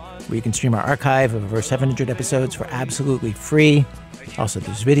 thisamericanlife.org, where you can stream our archive of over 700 episodes for absolutely free. Also,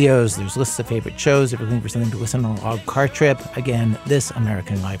 there's videos, there's lists of favorite shows, everything for something to listen on a log car trip. Again,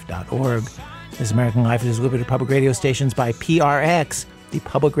 thisamericanlife.org. This American Life is delivered to public radio stations by PRX, the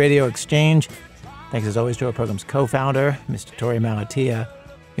Public Radio Exchange. Thanks as always to our program's co-founder, Mr. Tori Malatia.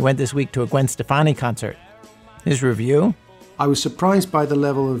 He went this week to a Gwen Stefani concert. His review? I was surprised by the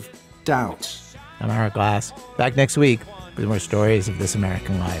level of doubt. I'm Ira Glass. Back next week with more stories of This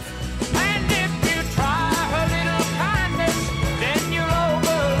American Life.